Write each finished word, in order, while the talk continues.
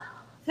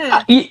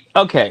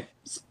Okay.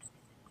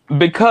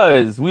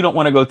 Because we don't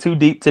want to go too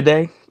deep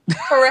today.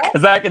 Correct.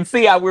 Because I can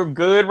see how we're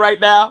good right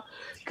now.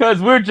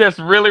 Because we're just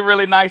really,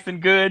 really nice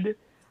and good.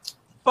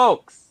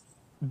 Folks,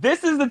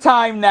 this is the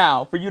time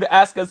now for you to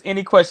ask us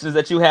any questions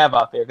that you have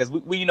out there. Because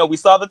we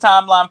saw the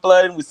timeline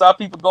flooding. We saw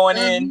people going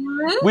in.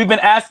 We've been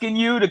asking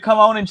you to come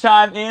on and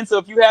chime in. So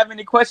if you have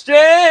any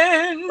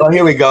questions. Well,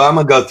 here we go. I'm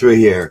going to go through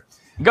here.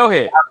 Go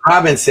ahead.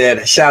 Robin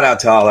said, shout out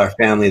to all our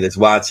family that's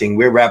watching.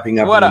 We're wrapping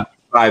up in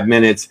 5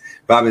 minutes.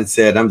 Robin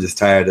said, I'm just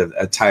tired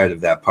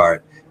of that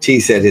part. T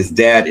said his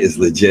dad is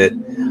legit.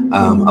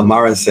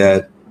 Amara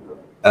said,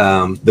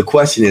 the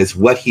question is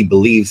what he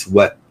believes,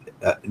 what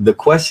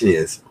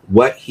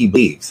he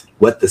believes,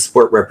 what the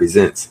sport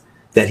represents,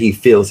 that he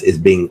feels is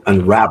being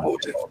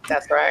unraveled.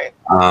 That's right.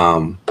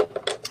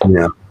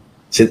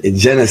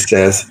 Jenna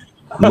says,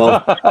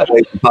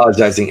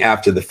 apologizing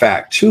after the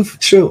fact.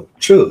 True.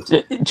 Shout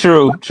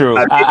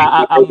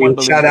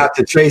out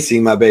to Tracy,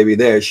 my baby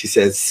there. She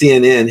says,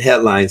 CNN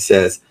headline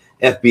says,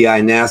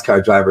 FBI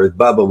NASCAR driver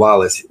Bubba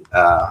Wallace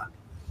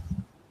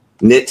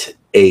knit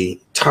a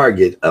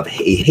target of a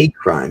hate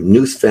crime.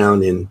 News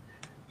found in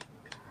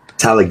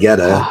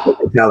Talladega.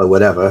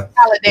 Talladega.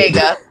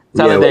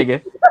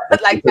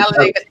 Like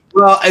Talladega.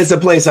 Well, it's a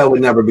place I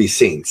would never be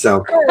seen. So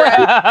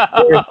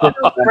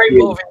great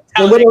movie.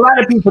 And what a lot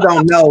of people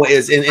don't know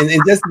is, and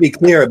just to be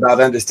clear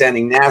about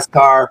understanding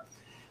NASCAR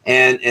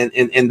and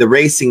the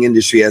racing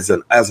industry as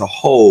a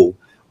whole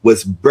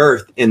was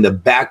birthed in the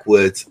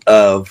backwoods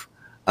of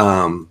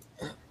I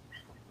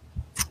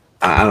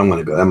don't want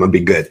to go. I'm gonna be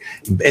good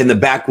in the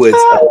backwoods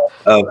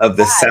of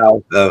the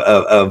South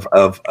of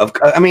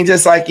I mean,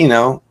 just like when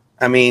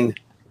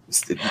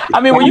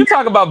you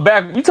talk about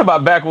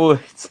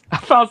backwoods. I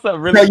found something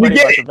really funny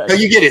about the backwoods. No,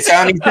 you get it. So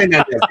I understand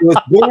that. It was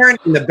born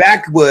in the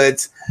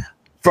backwoods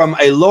from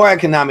a lower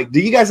economic. Do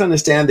you guys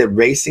understand that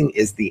racing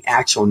is the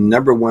actual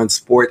 #1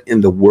 sport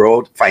in the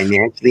world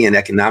financially and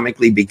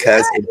economically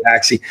because it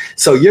actually.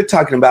 So you're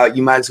talking about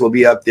you might as well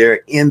be up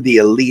there in the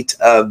elite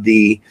of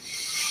the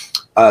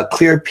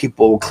clear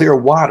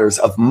waters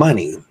of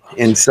money.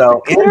 And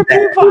so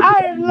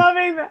I am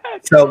loving that.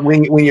 So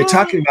when you're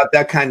talking about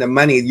that kind of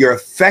money, you're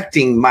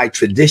affecting my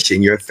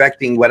tradition. You're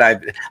affecting what I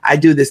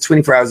do this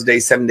 24 hours a day,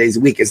 7 days a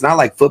week. It's not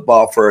like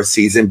football for a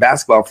season,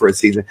 basketball for a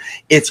season.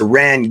 It's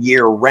ran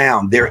year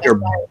round. There are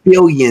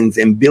billions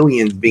and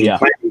billions being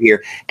planted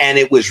here. And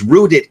it was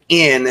rooted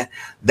in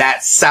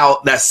that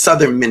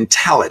Southern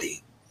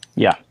mentality.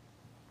 Yeah.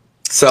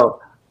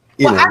 So,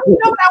 I what I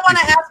want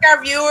to ask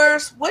our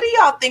viewers, what do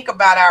y'all think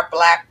about our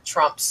Black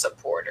Trump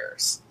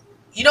supporters?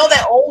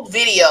 That old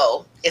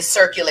video is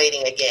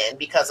circulating again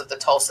because of the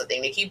Tulsa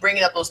thing. They keep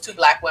bringing up those 2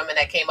 Black women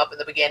that came up in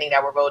the beginning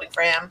that were voting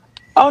for him.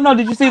 Oh, no.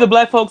 Did you see the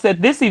Black folks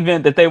at this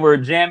event that they were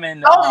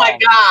jamming? Oh, my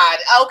God.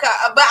 Okay.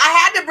 But I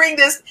had to bring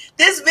this.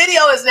 This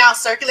video is now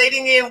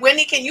circulating in.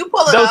 Wendy, can you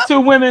pull it up? Those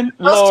 2 women.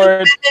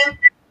 Lord.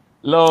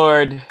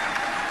 Lord.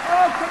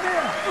 Oh, come here.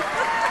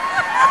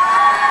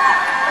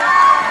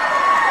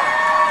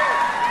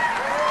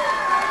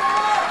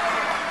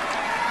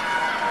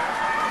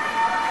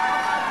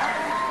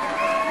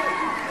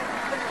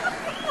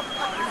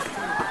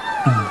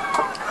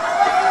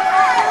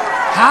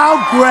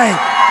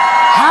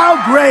 How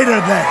great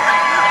are they?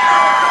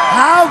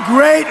 How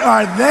great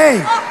are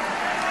they?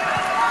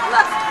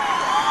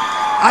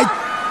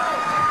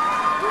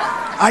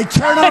 I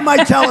turn on my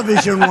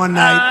television one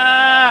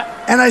night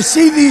and I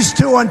see these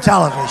 2 on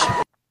television.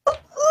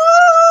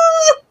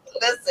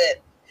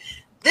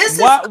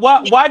 Listen,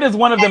 why does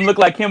one of them look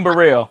like Kim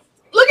Burrell?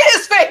 Look at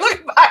his face. Look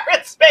at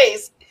Byron's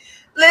face.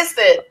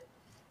 Listen,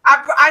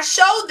 I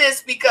showed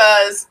this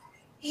because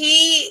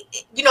we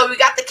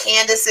got the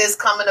Candaces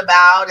coming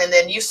about, and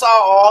then you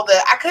saw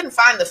I couldn't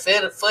find the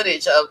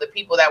footage of the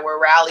people that were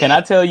rallying. Can I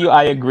tell you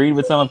I agreed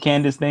with some of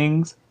Candace's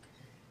things?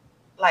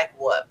 Like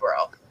what,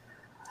 bro?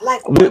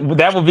 Like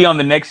that will be on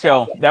the next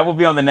show. That will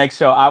be on the next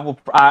show. I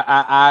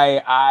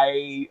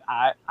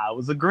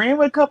was agreeing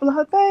with a couple of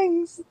her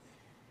things.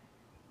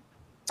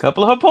 A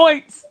couple of her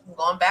points. I'm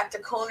going back to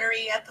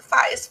coonery at the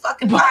fire. It's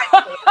fucking fire.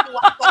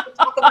 I want to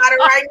talk about it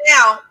right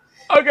now.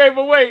 Okay,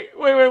 but wait.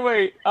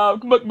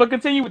 But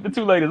continue with the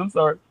 2 ladies. I'm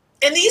sorry.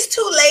 And these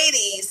 2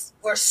 ladies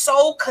were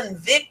so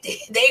convicted.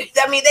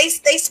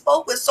 They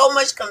spoke with so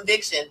much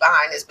conviction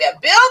behind this bed.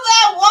 Build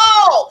that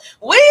wall.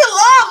 We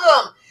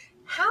love them.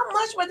 How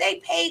much were they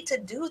paid to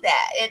do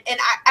that? And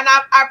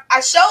I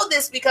showed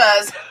this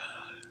because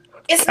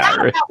it's not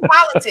about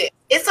politics.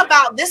 It's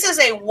about, this is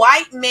a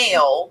white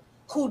male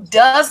who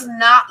does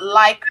not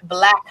like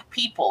Black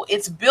people.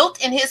 It's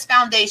built in his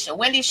foundation.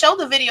 Wendy, show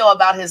the video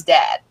about his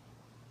dad,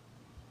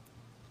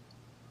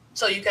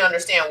 so you can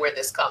understand where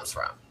this comes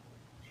from.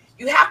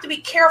 You have to be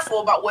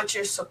careful about what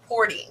you're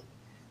supporting,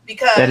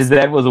 because his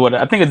dad was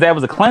I think his dad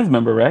was a Klans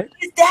member, right?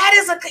 His dad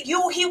is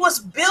he was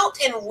built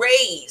and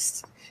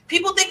raised.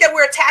 People think that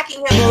we're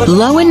attacking him.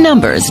 Low in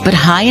numbers, but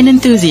high in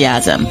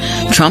enthusiasm,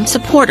 Trump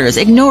supporters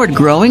ignored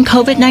growing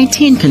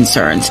COVID-19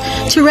 concerns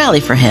to rally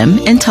for him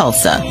in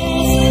Tulsa.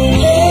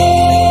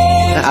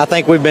 I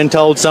think we've been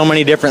told so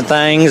many different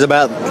things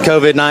about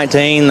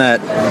COVID-19 that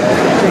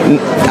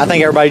I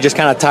think everybody just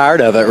kind of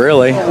tired of it,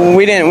 really.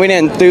 We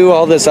didn't do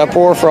all this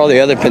uproar for all the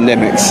other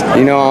pandemics.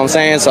 You know what I'm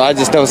saying? So I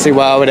just don't see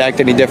why I would act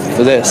any different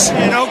for this.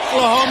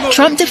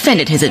 Trump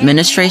defended his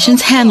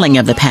administration's handling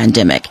of the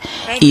pandemic,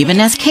 even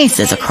as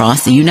cases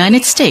across the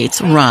United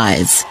States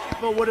rise.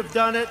 Would have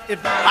done it if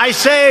I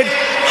saved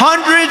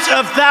hundreds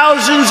of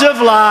thousands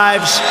of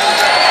lives.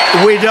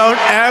 We don't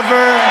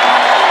ever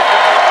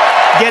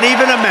get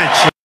even a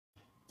mention.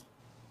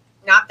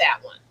 Not that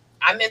one.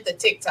 I meant the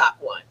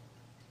TikTok one.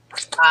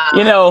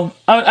 You know,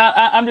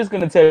 I'm just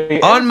going to tell you.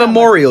 On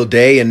Memorial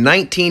Day in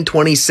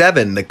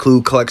 1927, the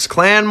Ku Klux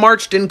Klan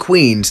marched in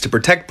Queens to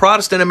protect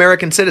Protestant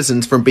American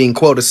citizens from being,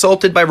 quote,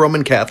 assaulted by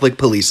Roman Catholic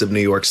police of New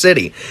York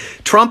City.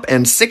 Trump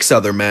and 6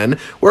 other men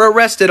were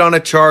arrested on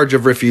a charge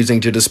of refusing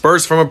to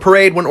disperse from a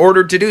parade when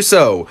ordered to do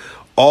so.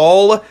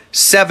 All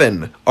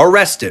 7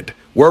 arrested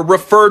were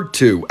referred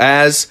to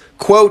as,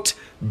 quote,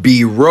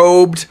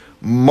 berobed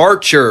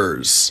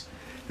marchers.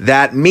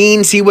 That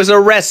means he was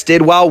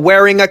arrested while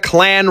wearing a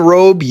Klan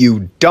robe,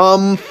 you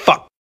dumb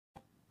fuck.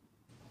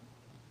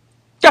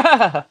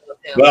 Well,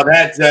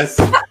 that just...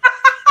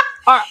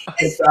 that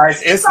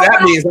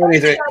means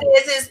anything.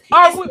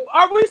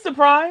 Are we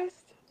surprised?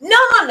 No.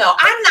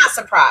 I'm not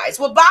surprised.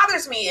 What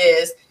bothers me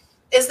is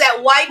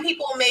that white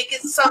people make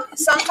it,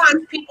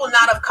 sometimes people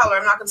not of color,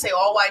 I'm not going to say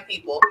all white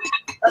people,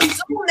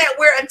 assume that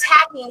we're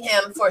attacking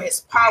him for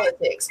his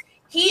politics.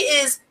 He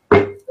is...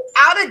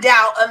 without a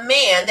doubt, a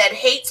man that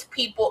hates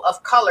people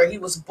of color. He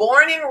was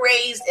born and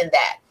raised in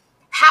that.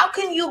 How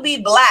can you be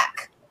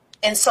black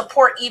and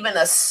support even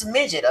a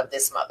smidget of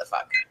this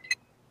motherfucker?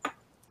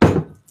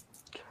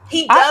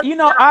 He does.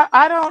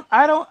 I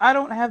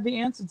don't have the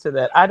answer to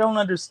that. I don't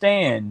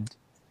understand.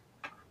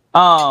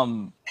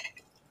 I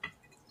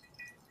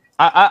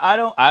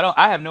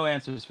have no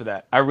answers for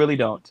that. I really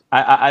don't.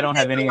 I don't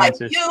have any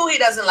answers. He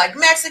doesn't like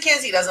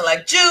Mexicans. He doesn't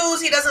like Jews.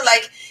 He doesn't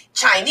like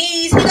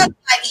Chinese. He doesn't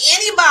like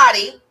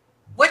anybody,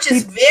 which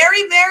is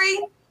very, very.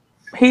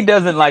 He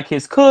doesn't like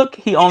his cook.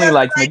 He only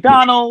likes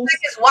McDonald's.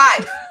 His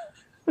wife.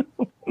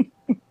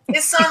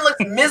 His son looks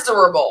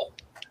miserable.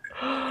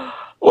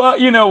 Well,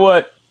 you know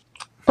what?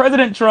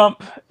 President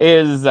Trump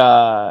is.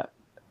 I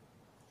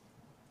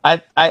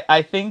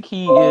think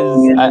he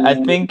is. I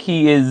think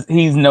he is.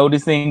 He's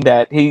noticing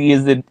that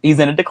he's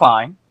in a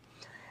decline,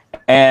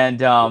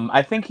 and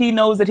I think he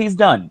knows that he's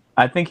done.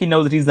 I think him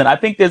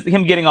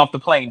getting off the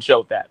plane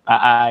showed that.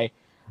 I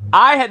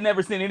had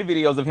never seen any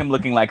videos of him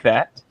looking like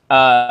that.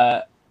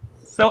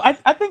 So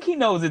I think he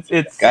knows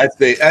it's.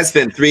 I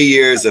spent 3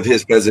 years of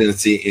his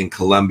presidency in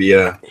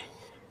Colombia.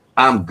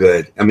 I'm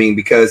good. I mean,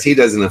 because he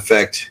doesn't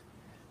affect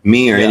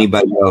me or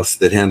anybody else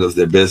that handles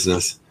their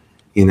business.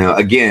 You know,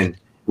 again,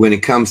 when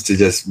it comes to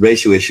just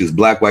racial issues,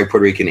 black, white,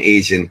 Puerto Rican,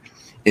 Asian,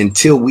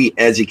 until we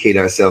educate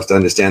ourselves to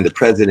understand the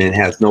president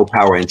has no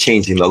power in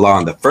changing the law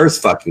in the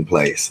first fucking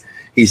place.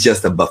 He's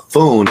just a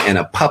buffoon and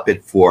a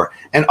puppet for,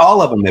 and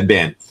all of them have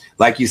been.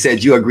 Like you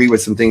said, you agree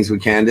with some things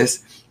with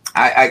Candace.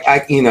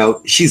 I you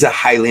know, she's a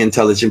highly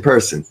intelligent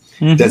person.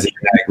 Mm-hmm. Doesn't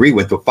mean I agree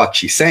with the fuck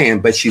she's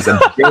saying, but she's a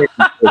very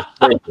intelligent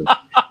person.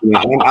 You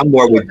know, I'm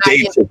more with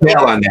Dave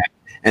Chappelle on that.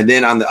 And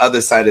then on the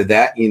other side of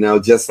that, you know,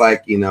 just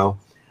like, you know,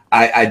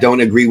 I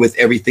don't agree with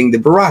everything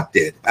that Barack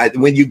did.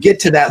 When you get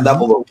to that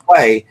level of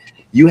play,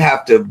 you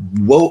have to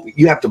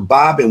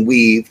bob and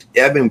weave,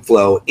 ebb and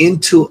flow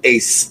into a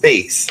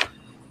space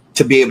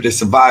to be able to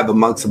survive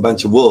amongst a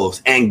bunch of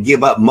wolves and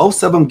give up.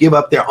 Most of them give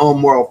up their own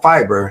moral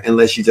fiber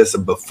unless you're just a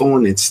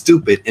buffoon and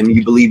stupid and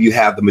you believe you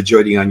have the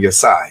majority on your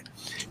side.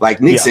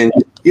 Like Nixon,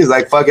 he was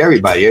like, fuck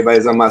everybody.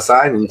 Everybody's on my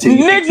side.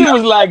 Nixon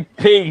was like,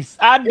 peace.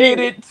 I did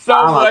it. So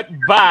what?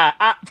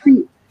 Bye.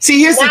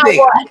 See, here's the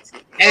thing.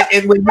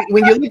 And when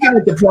you're looking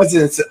at the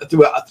presidents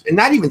throughout, and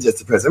not even just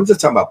the president, I'm just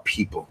talking about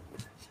people.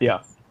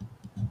 Yeah.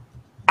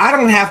 I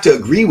don't have to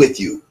agree with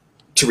you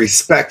to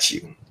respect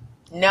you.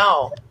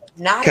 No,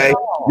 not at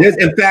all.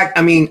 In fact,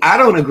 I mean, I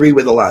don't agree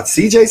with a lot.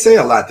 CJ say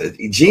a lot that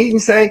Gene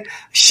say.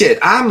 Shit,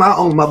 I'm my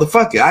own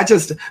motherfucker.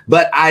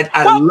 But I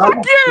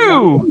love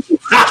you.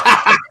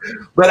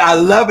 But I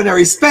love and I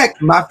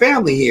respect my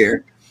family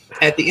here.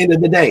 At the end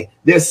of the day,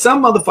 there's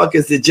some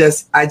motherfuckers that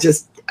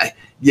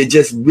you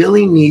just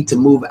really need to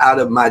move out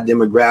of my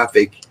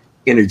demographic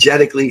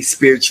energetically,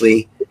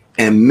 spiritually,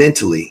 and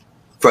mentally.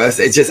 For us,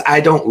 it's just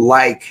I don't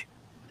like.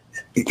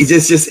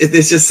 It's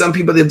just some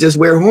people that just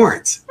wear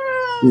horns.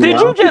 Did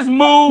you just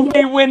move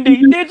me, Wendy?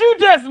 Did you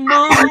just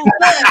move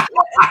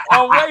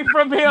away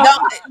from him?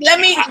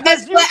 I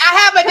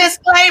have a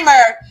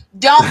disclaimer.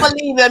 Don't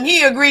believe him.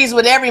 He agrees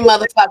with every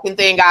motherfucking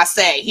thing I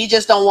say. He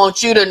just don't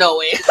want you to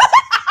know it.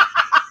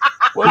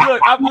 Well,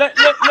 look,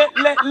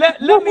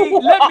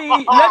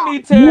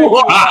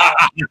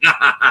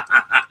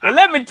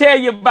 let me tell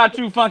you about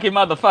you funky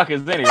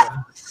motherfuckers anyway.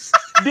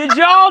 Did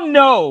y'all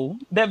know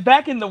that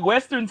back in the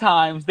Western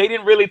times, they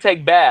didn't really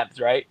take baths,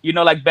 right? You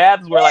know, like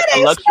baths were like a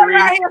luxury.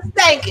 Right here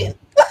stinking.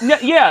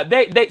 Yeah,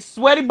 they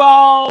sweaty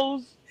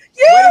balls.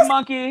 Wedding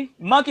monkey.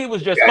 Monkey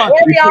was just funky.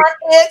 Where the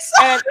armpits?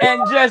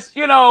 And just,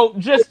 you know,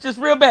 just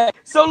real bad.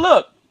 So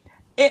look,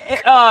 they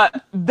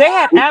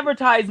had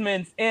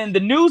advertisements in the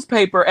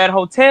newspaper at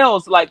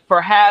hotels like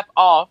for half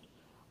off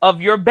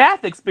of your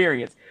bath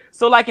experience.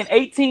 So like in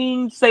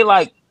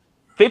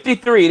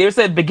 53, they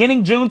said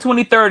beginning June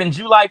 23rd and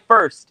July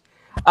 1st,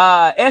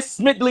 S.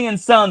 Smithley and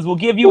Sons will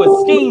give you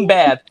a steam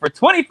bath for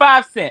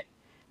 25 cents.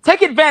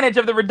 Take advantage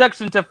of the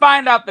reduction to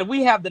find out that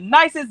we have the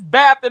nicest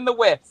bath in the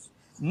West.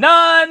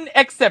 None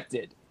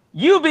accepted.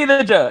 You be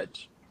the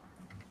judge.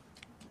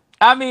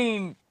 I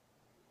mean,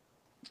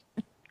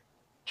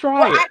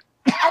 try it.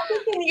 I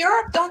think in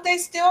Europe, don't they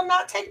still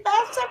not take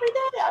baths every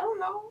day? I don't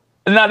know.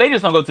 No, they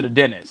just don't go to the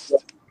dentist.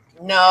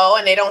 No,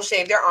 and they don't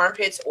shave their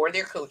armpits or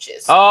their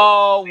cooches.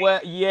 Oh, well,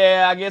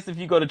 yeah, I guess if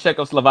you go to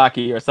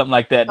Czechoslovakia or something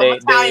like that, Some they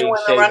Italian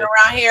women shave run it.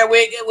 around here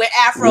with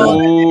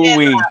afros.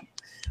 Ooh-wee.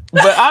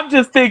 But I'm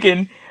just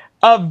thinking,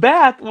 a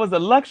bath was a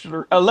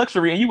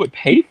luxury, and you would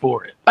pay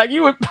for it. Like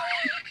you would.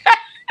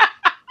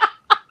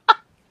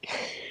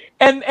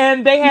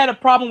 And they had a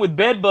problem with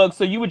bed bugs,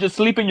 so you would just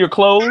sleep in your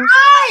clothes,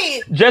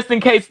 Right. just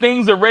in case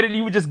things are ready.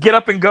 You would just get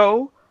up and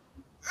go.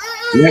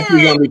 Next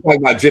we're gonna be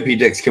talking about drippy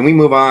dicks. Can we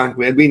move on?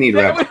 We need to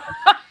wrap up.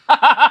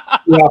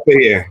 Get off of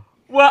here.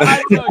 Well,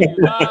 I tell you,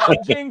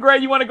 Jean Grey,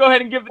 you want to go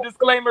ahead and give the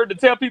disclaimer to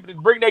tell people to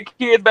bring their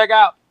kids back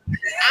out?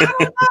 I don't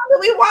know.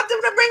 We want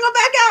them to bring them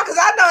back out because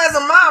I know as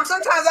a mom,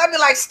 sometimes I'd be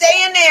like,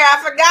 "Stay in there.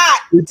 I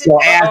forgot." Put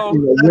your ass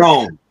in the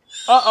room.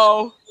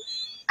 Uh-oh.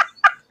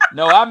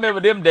 No, I remember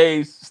them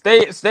days.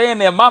 Stay in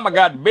there. Mama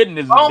got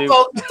business to Grown do.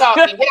 folks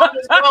talking. Get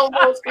this grown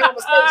folks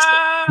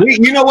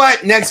conversation. You know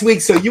what? Next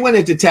week, so you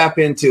wanted to tap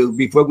into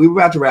before we were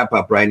about to wrap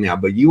up right now,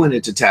 but you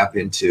wanted to tap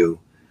into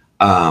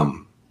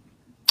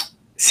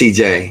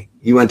CJ.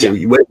 You want to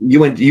you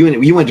want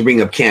to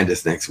bring up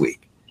Candace next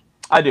week.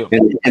 I do.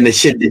 And the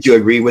shit, did you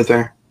agree with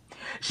her?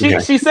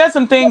 She said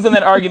some things in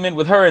that argument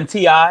with her and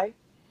T.I.,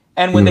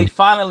 and when they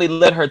finally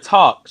let her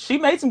talk, she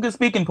made some good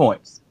speaking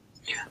points.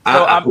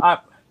 So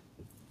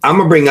I'm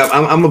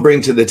gonna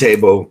bring to the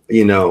table,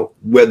 you know,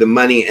 where the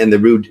money and the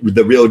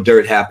real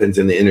dirt happens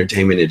in the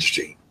entertainment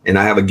industry, and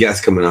I have a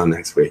guest coming on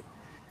next week.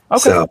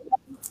 Okay.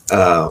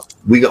 So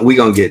we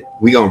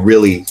gonna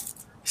really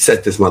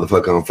set this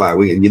motherfucker on fire.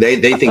 They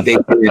think they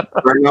seen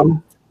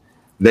Inferno.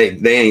 They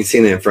ain't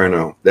seen the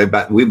Inferno.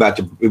 We're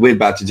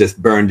about to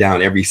just burn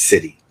down every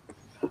city.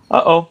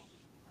 Uh-oh.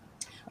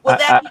 Will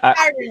that be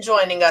Kyron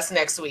joining us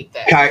next week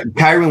then?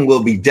 Kyron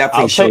will be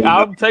definitely showing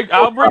up.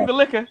 I'll bring the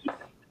liquor.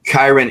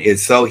 Kyron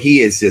is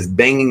just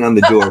banging on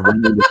the door.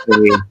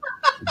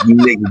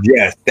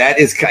 Yes, that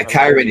is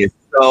Kyron is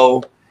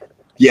so.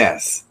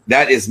 Yes,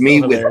 that is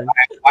me with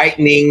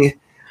whitening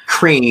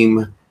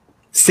cream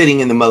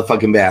sitting in the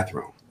motherfucking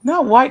bathroom.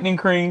 Not whitening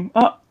cream.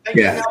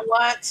 Yeah. You know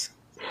what?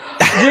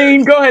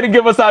 Jean, go ahead and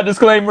give us our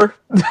disclaimer.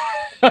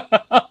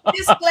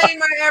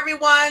 Disclaimer,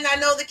 everyone. I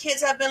know the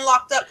kids have been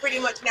locked up pretty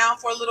much now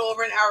for a little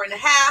over an hour and a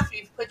half.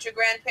 You've put your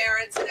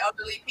grandparents and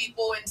elderly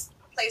people in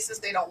places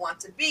they don't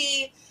want to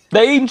be.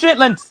 They eating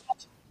chitlins.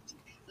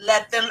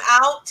 Let them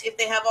out. If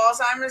they have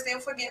Alzheimer's, they'll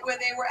forget where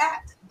they were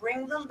at.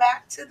 Bring them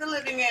back to the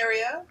living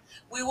area.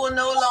 We will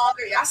no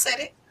longer, I said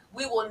it,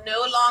 we will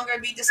no longer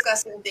be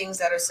discussing things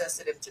that are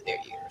sensitive to their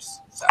ears.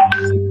 So.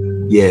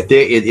 Yeah,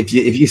 if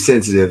you're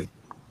sensitive,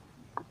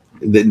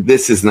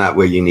 this is not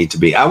where you need to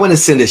be. I want to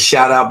send a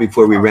shout out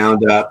before we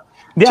round up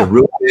to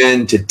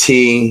Ruben, to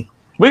T.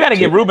 We got to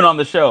get Ruben on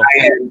the show.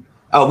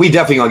 Oh, we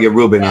definitely gonna get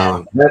Ruben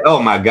on.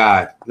 Oh my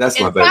God, that's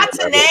my baby.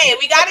 Fatine,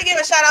 we got to give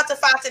a shout out to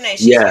Fatine.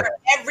 She's here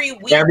every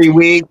week. Every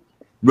week,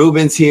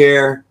 Ruben's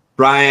here.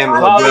 Brian,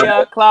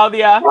 Claudia's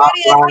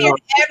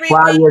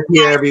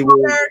here every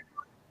week.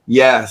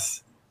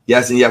 Yes,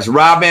 and yes.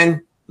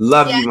 Robin,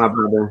 love you, my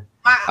brother.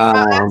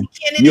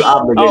 You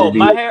obligated.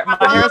 My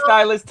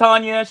hairstylist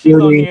Tanya, she's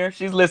on here.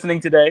 She's listening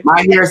today.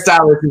 My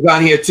hairstylist is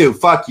on here too.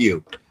 Fuck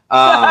you,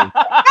 Tanya.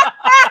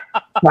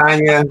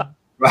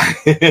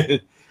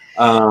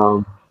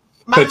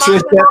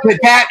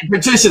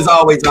 Patricia's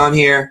always on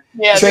here.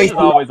 Yeah, Tracy's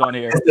always on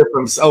here.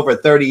 From over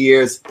 30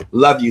 years.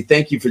 Love you.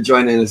 Thank you for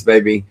joining us,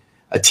 baby.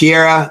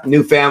 Tiara,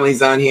 new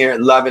family's on here,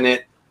 loving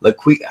it.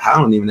 LaQuita, I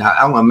don't even know.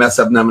 I don't want to mess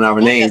up none of our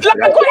names.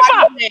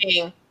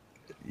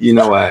 You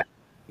know what?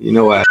 I'm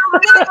gonna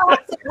go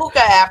to hookah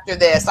after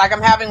this. Like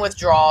I'm having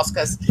withdrawals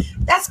because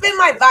that's been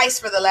my vice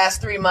for the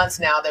last 3 months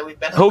now that we've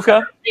been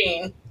hookah.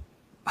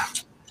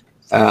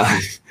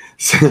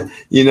 So,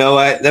 you know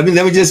what? Let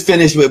me just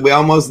finish with. We're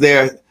almost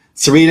there.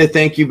 Sarita,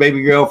 thank you,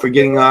 baby girl, for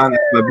getting on.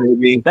 That's my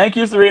baby. Thank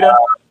you, Sarita.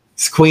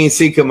 Queen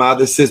Sika, my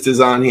other sister's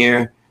on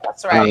here.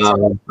 That's right. I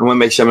want to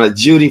make sure I'm not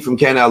Judy from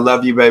Canada. I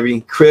love you,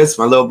 baby. Chris,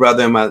 my little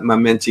brother, and my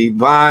mentee.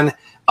 Vaughn,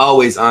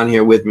 always on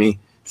here with me.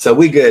 So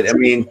we good. I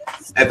mean,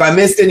 if I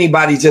missed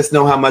anybody, just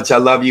know how much I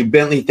love you.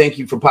 Bentley, thank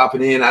you for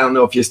popping in. I don't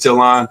know if you're still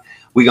on.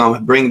 We're going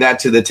to bring that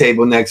to the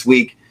table next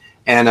week.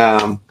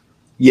 And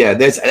yeah,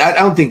 I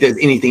don't think there's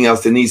anything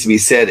else that needs to be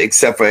said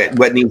except for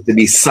what needs to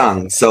be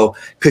sung. So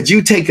could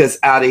you take us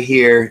out of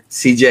here,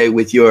 CJ,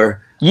 with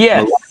your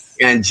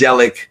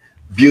angelic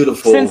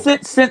Beautiful. Since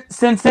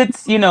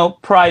it's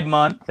Pride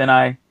Month,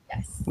 and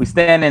we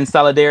stand in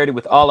solidarity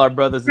with all our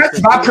brothers and That's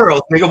sisters. my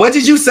pearls, nigga. What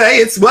did you say?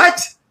 It's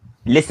what?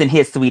 Listen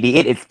here, sweetie.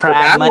 It is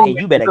Pride Month, and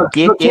you better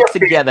get it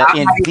together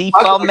in Z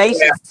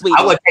formation, sweetie.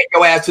 I would take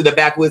your ass to the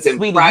backwoods and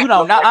sweetie, you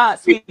don't know,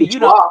 sweetie, you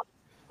don't.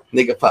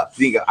 Nigga, fuck,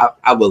 nigga,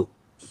 I will,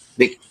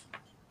 nigga,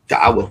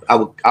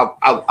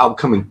 I'll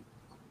come in.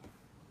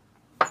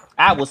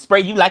 I will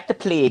spray you like the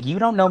plague. You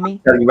don't know me. I'm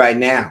telling you right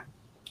now.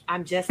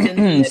 I'm just in the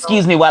middle.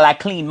 Excuse me while I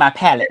clean my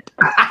palate.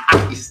 and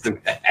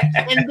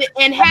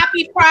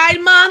happy Pride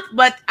Month,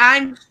 but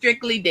I'm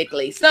strictly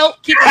dickly. So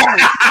keep it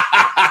moving.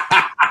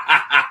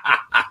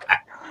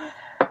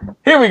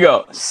 Here we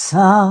go.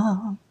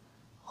 Somewhere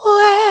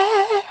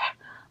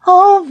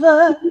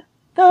over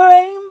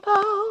the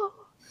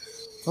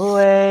rainbow,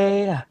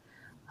 way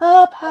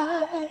up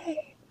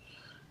high,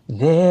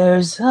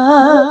 there's a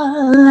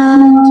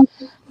land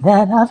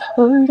that I've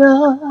heard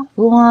of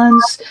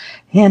once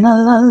in a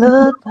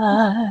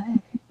lullaby.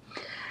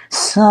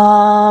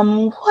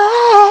 Somewhere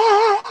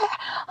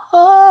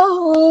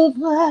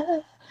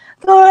over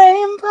the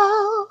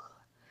rainbow,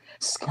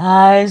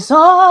 skies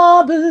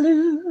are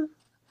blue,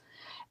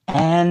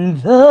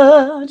 and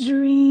the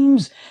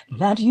dreams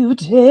that you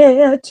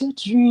dare to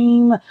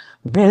dream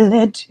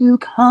really do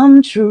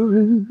come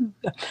true.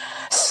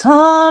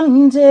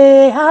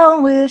 Someday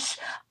I'll wish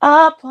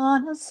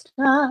upon a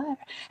star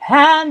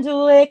and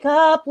wake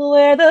up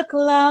where the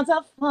clouds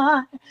are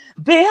far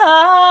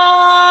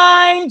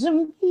behind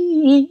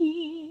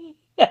me,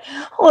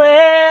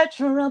 where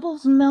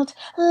troubles melt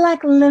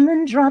like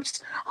lemon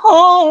drops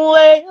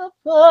way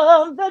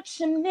above the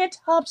chimney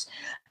tops.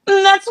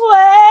 That's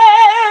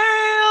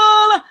where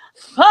you'll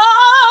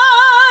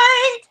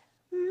find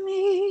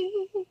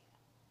me,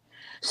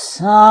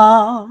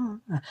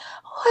 somewhere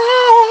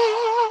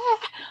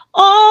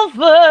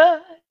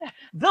over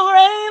the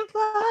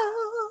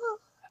rainbow.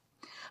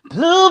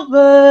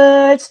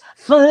 Bluebirds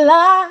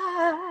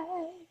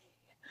fly,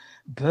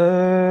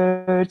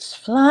 birds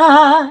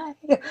fly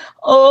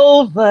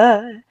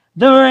over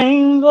the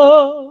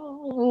rainbow.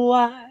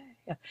 Why?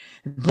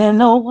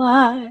 Then oh,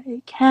 why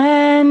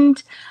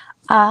can't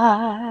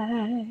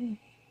I?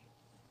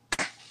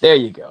 There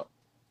you go.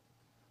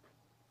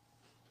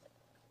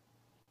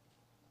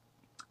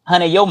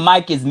 Honey, your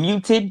mic is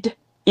muted.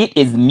 It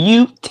is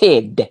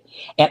muted.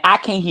 And I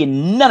can't hear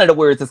none of the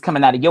words that's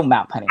coming out of your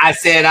mouth, honey. I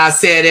said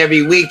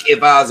every week,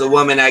 if I was a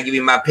woman, I'd give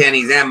you my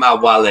pennies and my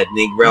wallet,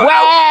 Negro.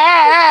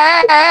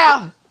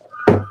 Well,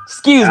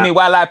 excuse me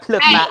while I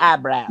pluck my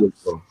eyebrows.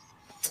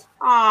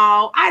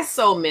 Oh, I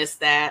so miss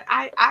that.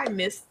 I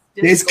miss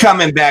this. It's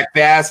coming back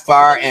fast,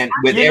 far, and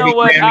with you every know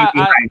what?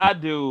 Grammy I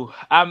do.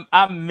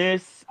 I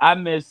miss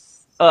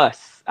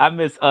us. I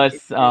miss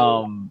us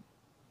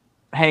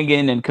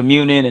hanging and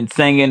communing and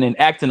singing and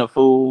acting a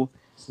fool.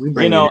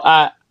 You know,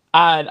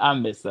 I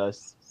miss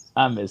us.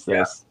 I miss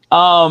us.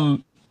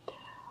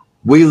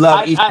 We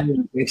love each other.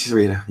 Thanks,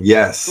 Rita.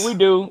 Yes. We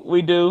do.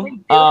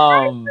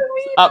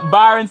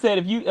 Byron said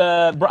if you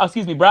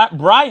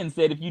Brian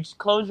said if you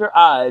close your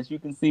eyes, you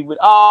can see what.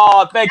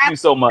 Oh, thank you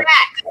so much.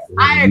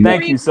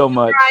 Thank you so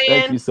much.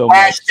 Thank you so much.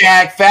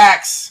 Hashtag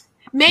facts.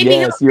 Maybe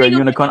yes, you're a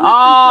unicorn.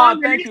 Oh,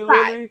 thank you,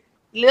 Lily.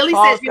 Lily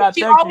says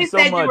she always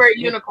said you were a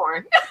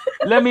unicorn.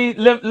 let me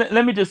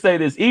just say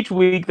this. Each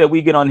week that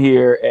we get on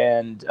here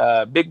and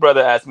Big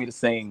Brother asked me to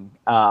sing,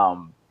 I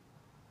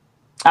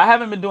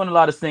haven't been doing a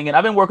lot of singing.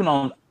 I've been working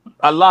on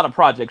a lot of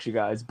projects, you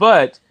guys.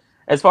 But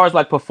as far as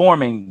like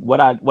performing,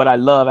 what I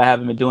love, I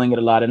haven't been doing it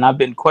a lot. And I've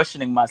been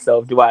questioning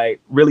myself, do I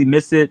really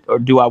miss it or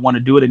do I want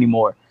to do it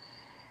anymore?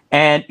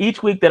 And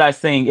each week that I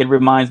sing, it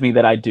reminds me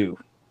that I do.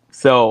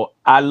 So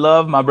I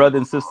love my brother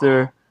and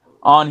sister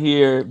on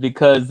here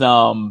because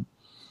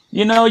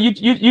you know,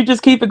 you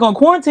just keep it going.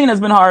 Quarantine has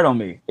been hard on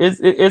me.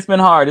 It's been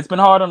hard. It's been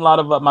hard on a lot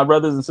of my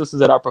brothers and sisters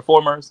that are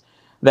performers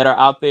that are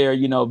out there,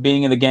 you know,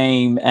 being in the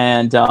game.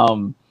 And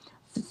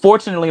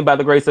fortunately, by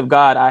the grace of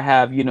God, I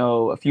have, you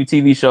know, a few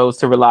TV shows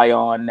to rely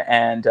on.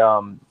 And,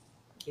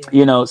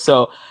 you know,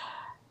 so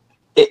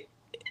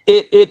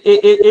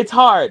it's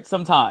hard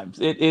sometimes.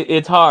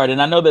 It's hard.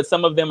 And I know that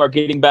some of them are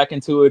getting back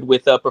into it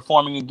with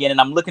performing again. And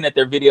I'm looking at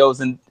their videos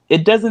and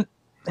it doesn't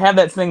have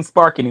that same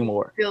spark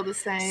anymore. Feel the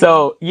same.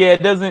 So yeah,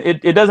 it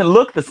doesn't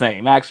look the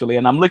same actually.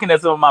 And I'm looking at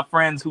some of my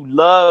friends who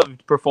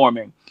loved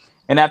performing,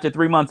 and after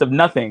 3 months of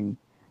nothing,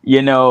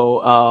 you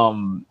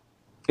know,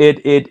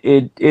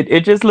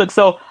 it just looks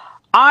so.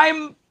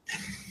 I'm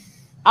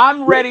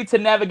ready to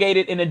navigate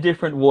it in a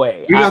different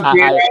way.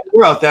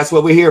 That's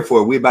what we're here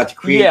for. We're about to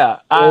create. Yeah,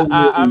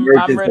 I'm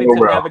ready to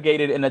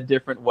navigate it in a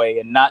different way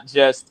and not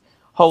just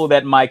hold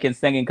that mic and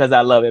singing because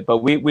I love it, but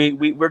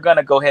we're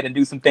gonna go ahead and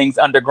do some things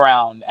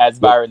underground, as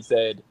Byron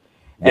said,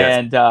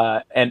 yes.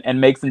 and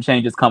make some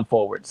changes come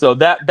forward. So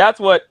that's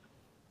what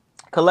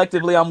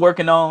collectively I'm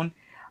working on.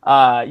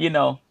 You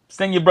know,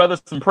 send your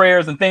brothers some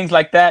prayers and things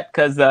like that,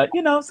 because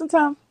you know,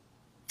 sometimes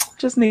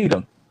just need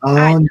them.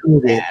 I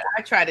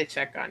try to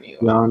check on you.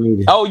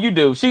 Oh, you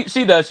do.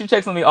 She does. She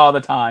checks on me all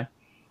the time.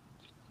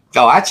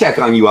 Oh, I check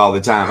on you all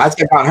the time. I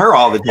check on her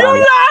all the time.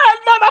 You lie,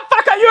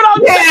 motherfucker, you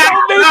don't check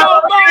on me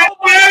no more.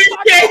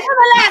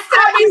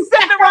 I be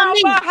sitting around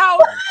my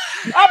house.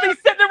 I be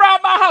sitting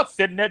around my house,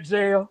 sitting at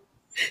jail.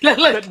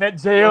 Look. Sitting at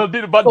jail,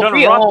 did about done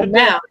We run home to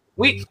now.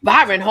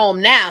 Byron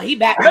home now. He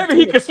back. Maybe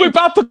he can sweep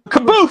out the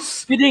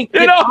caboose. You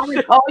know,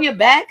 call you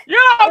back. You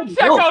don't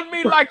check on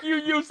me like you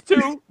used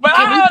to, but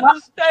I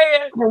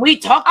understand. When we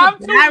talk, I'm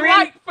too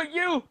light for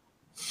you.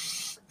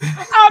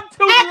 I'm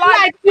too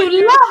light like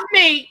you love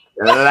me.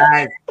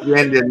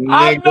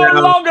 I'm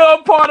no longer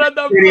a part of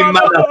the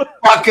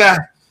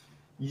motherfucker.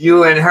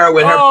 You and her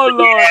with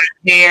her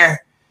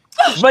hair.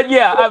 But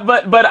yeah,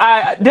 but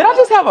I did. I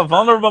just have a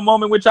vulnerable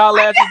moment with y'all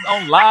last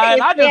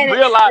online. I just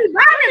realized.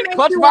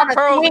 Clutch my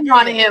pearls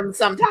on him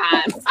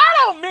sometimes. I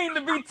don't mean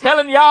to be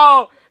telling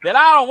y'all that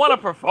I don't want to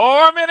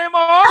perform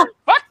anymore.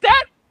 Fuck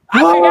that.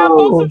 I can have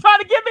folks who try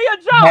to give me a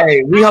job.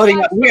 Hey, we're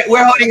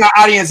holding our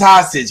audience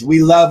hostage.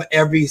 We love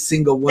every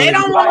single one. They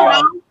don't want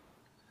to know.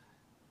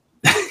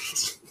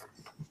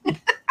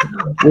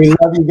 We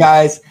love you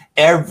guys.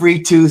 Every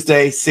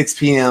Tuesday, 6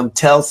 p.m.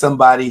 Tell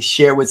somebody,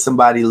 share with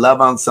somebody,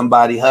 love on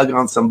somebody, hug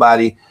on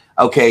somebody.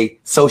 Okay,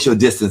 social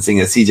distancing,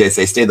 as CJ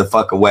say, stay the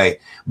fuck away.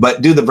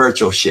 But do the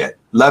virtual shit.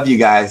 Love you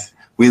guys.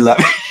 We love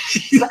you.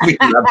 We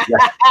love you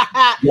guys.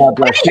 God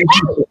bless. Thank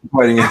you for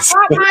supporting us.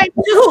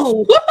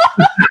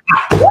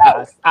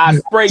 I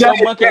spray your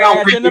monkey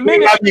ass in a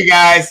minute. Love you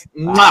guys.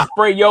 I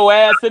spray your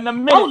ass in a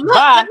minute. Oh, look,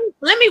 bye.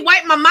 let me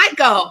wipe my mic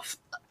off.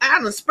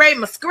 I'm gonna spray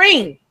my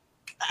screen.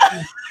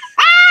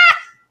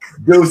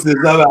 Deuces,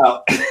 I'm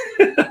out.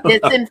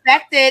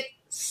 Disinfected.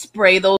 Spray those.